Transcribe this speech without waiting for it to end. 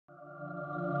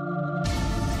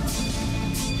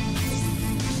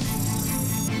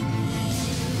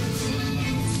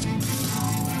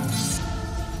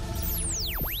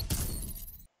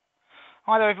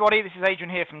Hi there everybody, this is Adrian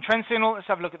here from Trend Signal. Let's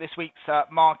have a look at this week's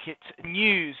market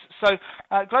news. So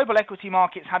global equity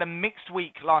markets had a mixed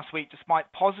week last week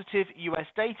despite positive US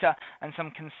data and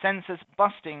some consensus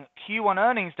busting Q1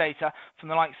 earnings data from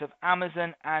the likes of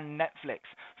Amazon and Netflix.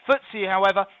 FTSE,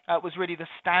 however, was really the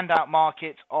standout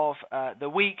market of the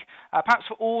week, perhaps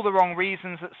for all the wrong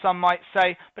reasons that some might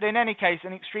say, but in any case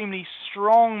an extremely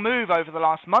strong move over the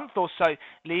last month or so,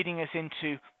 leading us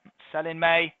into sell in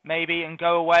May, maybe, and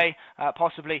go away,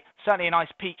 possibly. Certainly a nice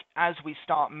peak as we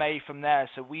start May from there,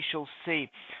 so we shall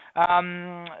see.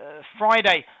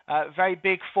 Friday, very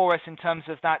big for us in terms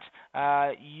of that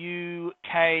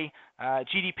UK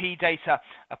GDP data.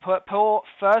 A poor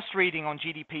first reading on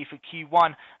GDP for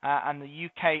Q1, and the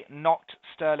UK knocked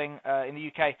sterling in the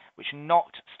UK, which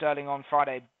knocked sterling on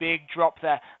Friday. Big drop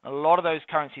there. A lot of those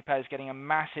currency pairs getting a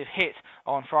massive hit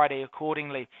on Friday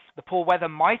accordingly. The poor weather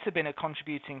might have been a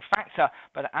contributing factor,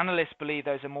 but analysts believe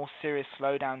there's a more serious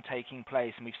slowdown taking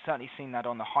place, and we've certainly seen that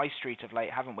on the high street of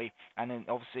late, haven't we? And then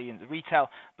obviously in the retail,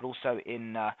 but also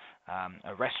in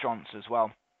restaurants as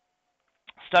well.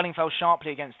 Sterling fell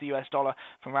sharply against the US dollar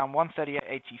from around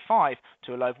 138.85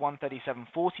 to a low of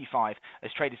 137.45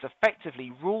 as traders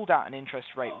effectively ruled out an interest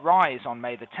rate rise on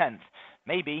May the 10th.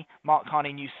 Maybe Mark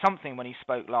Carney knew something when he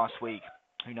spoke last week.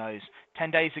 Who knows?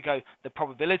 10 days ago, the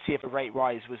probability of a rate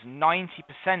rise was 90%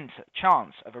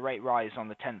 chance of a rate rise on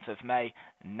the 10th of May.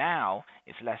 Now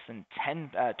it's less than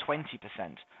 20%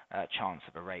 chance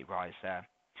of a rate rise there.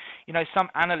 You know, some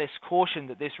analysts caution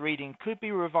that this reading could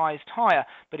be revised higher,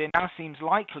 but it now seems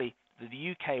likely that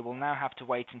the UK will now have to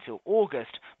wait until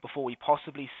August before we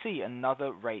possibly see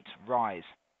another rate rise.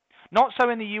 Not so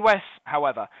in the US,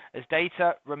 however, as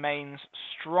data remains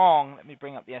strong. Let me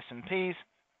bring up the S&Ps.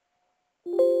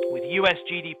 With US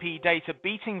GDP data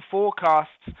beating forecasts,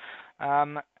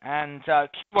 and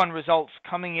Q1 results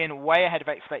coming in way ahead of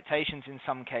expectations in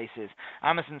some cases.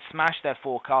 Amazon smashed their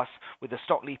forecasts with the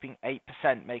stock leaping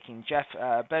 8%, making Jeff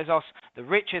Bezos the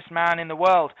richest man in the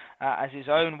world as his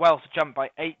own wealth jumped by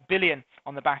 $8 billion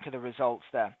on the back of the results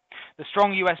there. The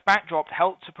strong US backdrop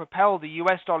helped to propel the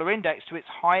US dollar index to its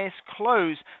highest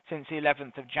close since the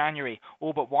 11th of January,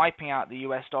 all but wiping out the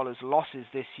US dollar's losses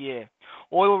this year.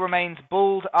 Oil remains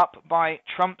bulled up by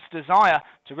Trump's desire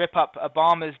to rip up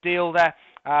Obama's deal there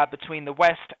between the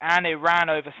West and Iran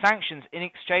over sanctions in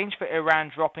exchange for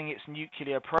Iran dropping its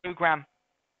nuclear program.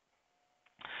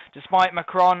 Despite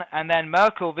Macron and then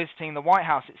Merkel visiting the White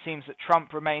House, it seems that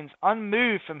Trump remains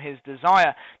unmoved from his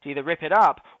desire to either rip it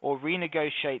up or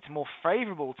renegotiate more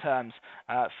favorable terms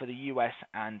for the US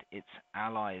and its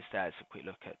allies. There's a quick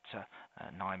look at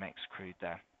NYMEX crude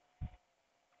there.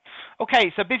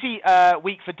 Okay, so busy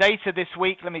week for data this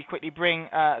week. Let me quickly bring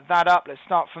that up. Let's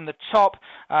start from the top.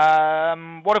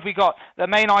 What have we got? The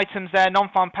main items there,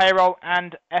 non-farm payroll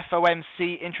and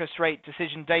FOMC interest rate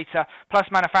decision data, plus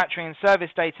manufacturing and service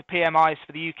data, PMIs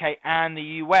for the UK and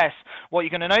the US. What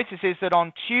you're going to notice is that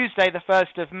on Tuesday, the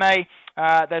 1st of May,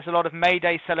 there's a lot of May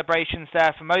Day celebrations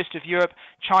there for most of Europe.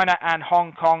 China and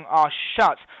Hong Kong are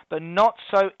shut, but not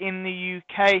so in the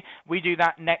UK. We do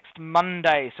that next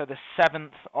Monday, so the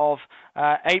 7th of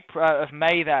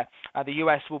May there. The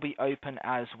US will be open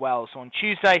as well. So on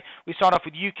Tuesday, we start off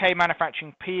with UK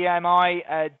manufacturing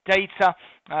PMI data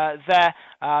there.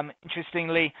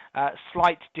 Interestingly,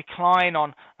 slight decline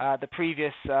on the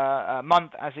previous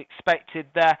month as expected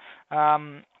there.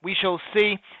 We shall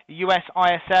see US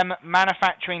ISM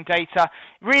manufacturing data.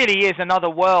 Really is another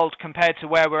world compared to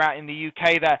where we're at in the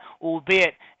UK there,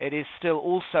 albeit it is still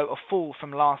also a fall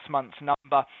from last month's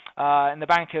number. In the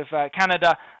Bank of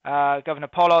Canada, Governor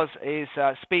Poloz is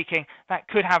speaking. That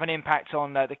could have an impact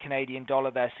on the Canadian dollar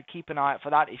there, so keep an eye out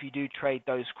for that if you do trade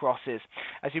those crosses.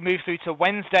 As you move through to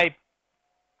Wednesday,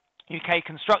 UK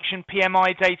construction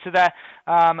PMI data there,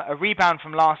 a rebound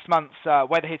from last month's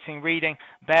weather hitting reading,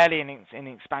 barely in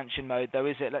expansion mode though,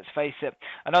 is it? Let's face it.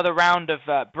 Another round of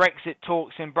Brexit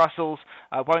talks in Brussels,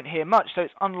 won't hear much, so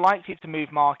it's unlikely to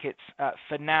move markets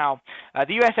for now.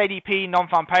 The US ADP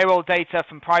non-farm payroll data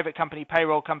from private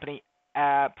payroll company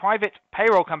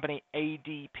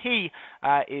ADP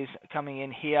is coming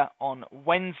in here on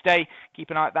Wednesday.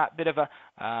 Keep an eye at that, bit of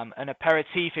an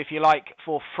aperitif, if you like,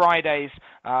 for Friday's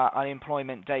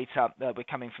unemployment data that we're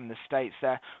coming from the States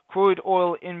there. Crude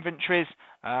oil inventories,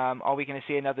 are we going to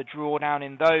see another drawdown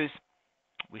in those?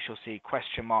 we shall see.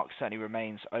 Question mark certainly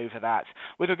remains over that.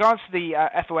 With regards to the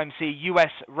FOMC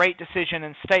US rate decision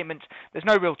and statement, there's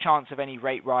no real chance of any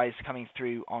rate rise coming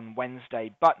through on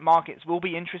Wednesday, but markets will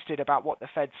be interested about what the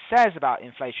Fed says about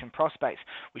inflation prospects,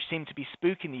 which seem to be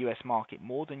spooking the US market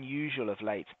more than usual of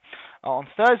late. On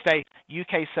Thursday,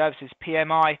 UK services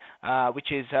PMI,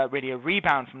 which is really a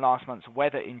rebound from last month's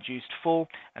weather-induced fall,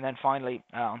 and then finally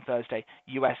on Thursday,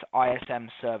 US ISM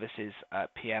services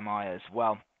PMI as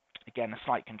well. Again, a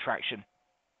slight contraction,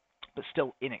 but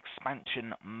still in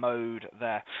expansion mode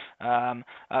there.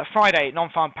 Friday,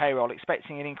 non-farm payroll,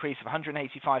 expecting an increase of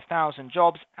 185,000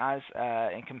 jobs as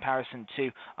in comparison to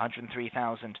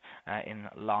 103,000 in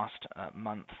last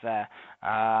month there.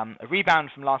 A rebound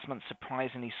from last month's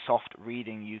surprisingly soft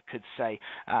reading, you could say.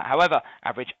 However,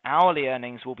 average hourly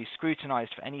earnings will be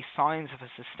scrutinized for any signs of a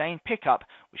sustained pickup,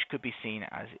 which could be seen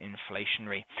as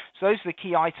inflationary. So those are the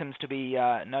key items to be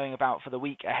knowing about for the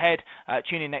week ahead.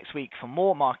 Tune in next week for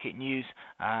more market news,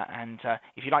 and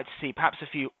if you'd like to see perhaps a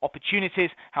few opportunities,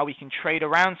 how we can trade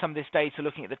around some of this data,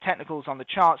 looking at the technicals on the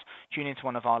charts, tune into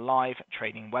one of our live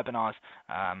trading webinars,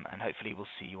 and hopefully we'll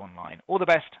see you online. All the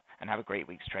best, and have a great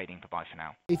week's trading. Bye-bye for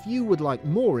now. If you would like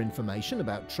more information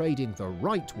about trading the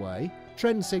right way,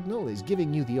 Trend Signal is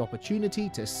giving you the opportunity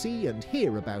to see and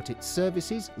hear about its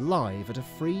services live at a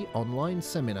free online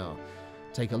seminar.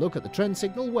 Take a look at the Trend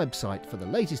Signal website for the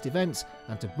latest events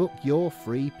and to book your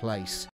free place.